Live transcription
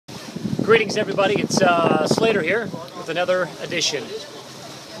Greetings everybody, it's Slater here with another edition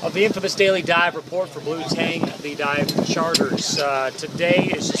of the infamous Daily Dive Report for Blue Tang, the dive charters. Today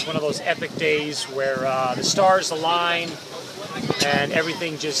is just one of those epic days where the stars align and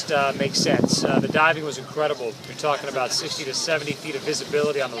everything just makes sense. The diving was incredible. You're talking about 60 to 70 feet of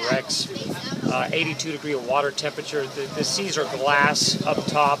visibility on the wrecks, 82-degree water temperature. The seas are glass up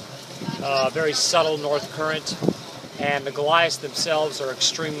top, very subtle north current. And the Goliaths themselves are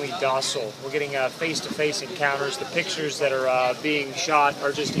extremely docile. We're getting face-to-face encounters. The pictures that are being shot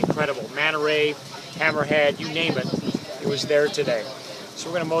are just incredible. Manta ray, hammerhead, you name it, it was there today. So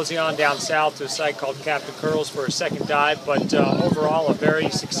we're going to mosey on down south to a site called Captain Curls for a second dive, but overall a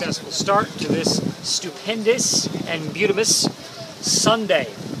very successful start to this stupendous and beautimous Sunday.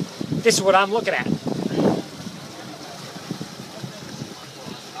 This is what I'm looking at.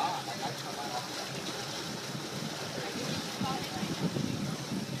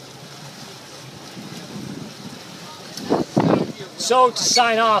 So to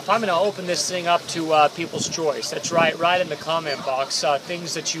sign off, I'm going to open this thing up to people's choice. That's right, right in the comment box,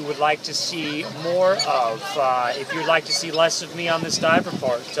 things that you would like to see more of. If you'd like to see less of me on this dive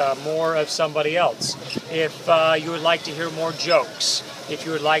report, more of somebody else. If you would like to hear more jokes, if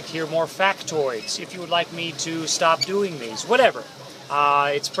you would like to hear more factoids, if you would like me to stop doing these, whatever.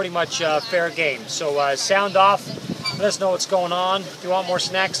 It's pretty much fair game. So sound off. Let us know what's going on. If you want more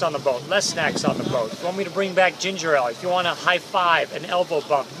snacks on the boat, less snacks on the boat. If you want me to bring back ginger ale, if you want a high five, an elbow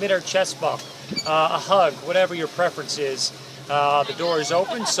bump, mid or chest bump, a hug, whatever your preference is, the door is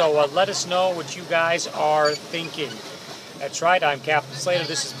open. So let us know what you guys are thinking. That's right, I'm Captain Slater.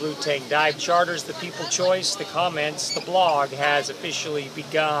 This is Blue Tang Dive Charters, the people choice, the comments, the blog has officially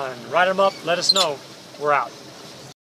begun. Write them up, let us know. We're out.